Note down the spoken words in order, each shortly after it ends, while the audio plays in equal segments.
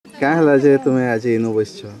क्या हला जे तुम्हें आज इनो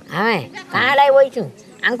बसछो हमें कहाँ लाई बइछु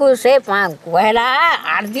हमको से कहला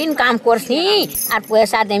 8 दिन काम करसी और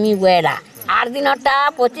पैसा देमी बोला 8 दिन अट्टा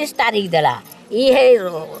 25 तारीख देला ई है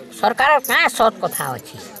सरकार कहाँ सत कथा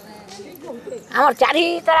अछि हमर चारी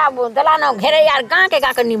तरह देला न घेरे यार गाँ के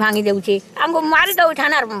गाकर नि भांगी देउछे हमको मारी दउ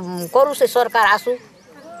ठाना करू से सरकार आसु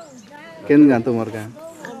केन गाँ तुमर गाँ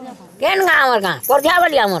केन गाँ हमर गाँ परझा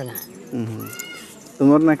वाली हमर गाँ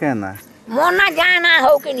तुमर ना क्या ना मोना जाना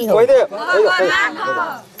हो कि नहीं हो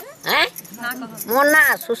हैं मोना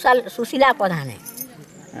सुशीला प्रधान है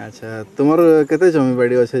अच्छा तुमर केते जमी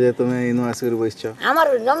बाड़ी अछि जे तुमे इनो आसकर बसछो हमर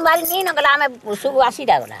जमीबारी नहीं न गला हमें सुवासी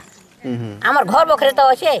डागला हमर घर बखरे तो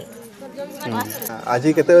अछि आज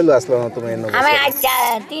केते बेलु आसलो तुमे इनो हमें आज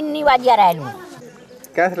 3 बजे आइलु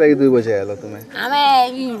क्या लगी 2 बजे आलो तुमे हमें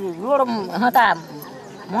ई रोड हता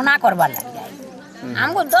मना करबा लग जाए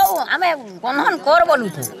हमको दो हमें बंधन कर बोलू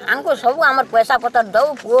थे हमको सब हमर पैसा पतर दो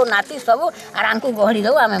पुओ नाती सब और हमको गहड़ी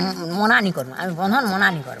दो हमें मना नहीं करू हमें बंधन मना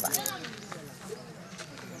नहीं करबा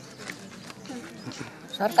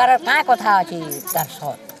सरकार का कथा अछि तार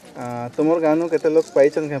सत तुमर गानो केते लोग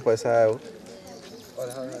पाइछन के पैसा आउ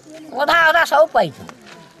ओधा सब पाइछ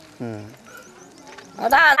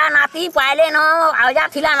ओधा नाती पाइले न औजा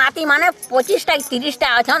थिला नाती माने 25 टा 30 टा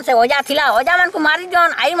अछन से ओजा थिला ओजा मन को मारी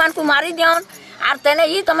दियन आई मन को मारी दियन आर तेने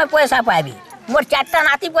ई तमे पैसा पाबी मोर 4टा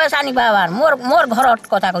नाती पैसा नहीं पाबार मोर घर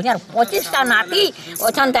कथा कहू यार 25 टा नाती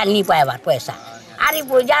अछन ताल नहीं पाबार पैसा आरी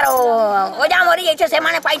पूजार ओजा मरी जाइछे से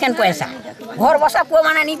माने पाइछन पैसा घर बसा को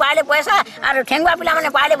माने नहीं पाले पैसा आर ठेंगवा पिला माने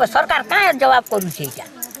पाले सरकार का जवाब करू छै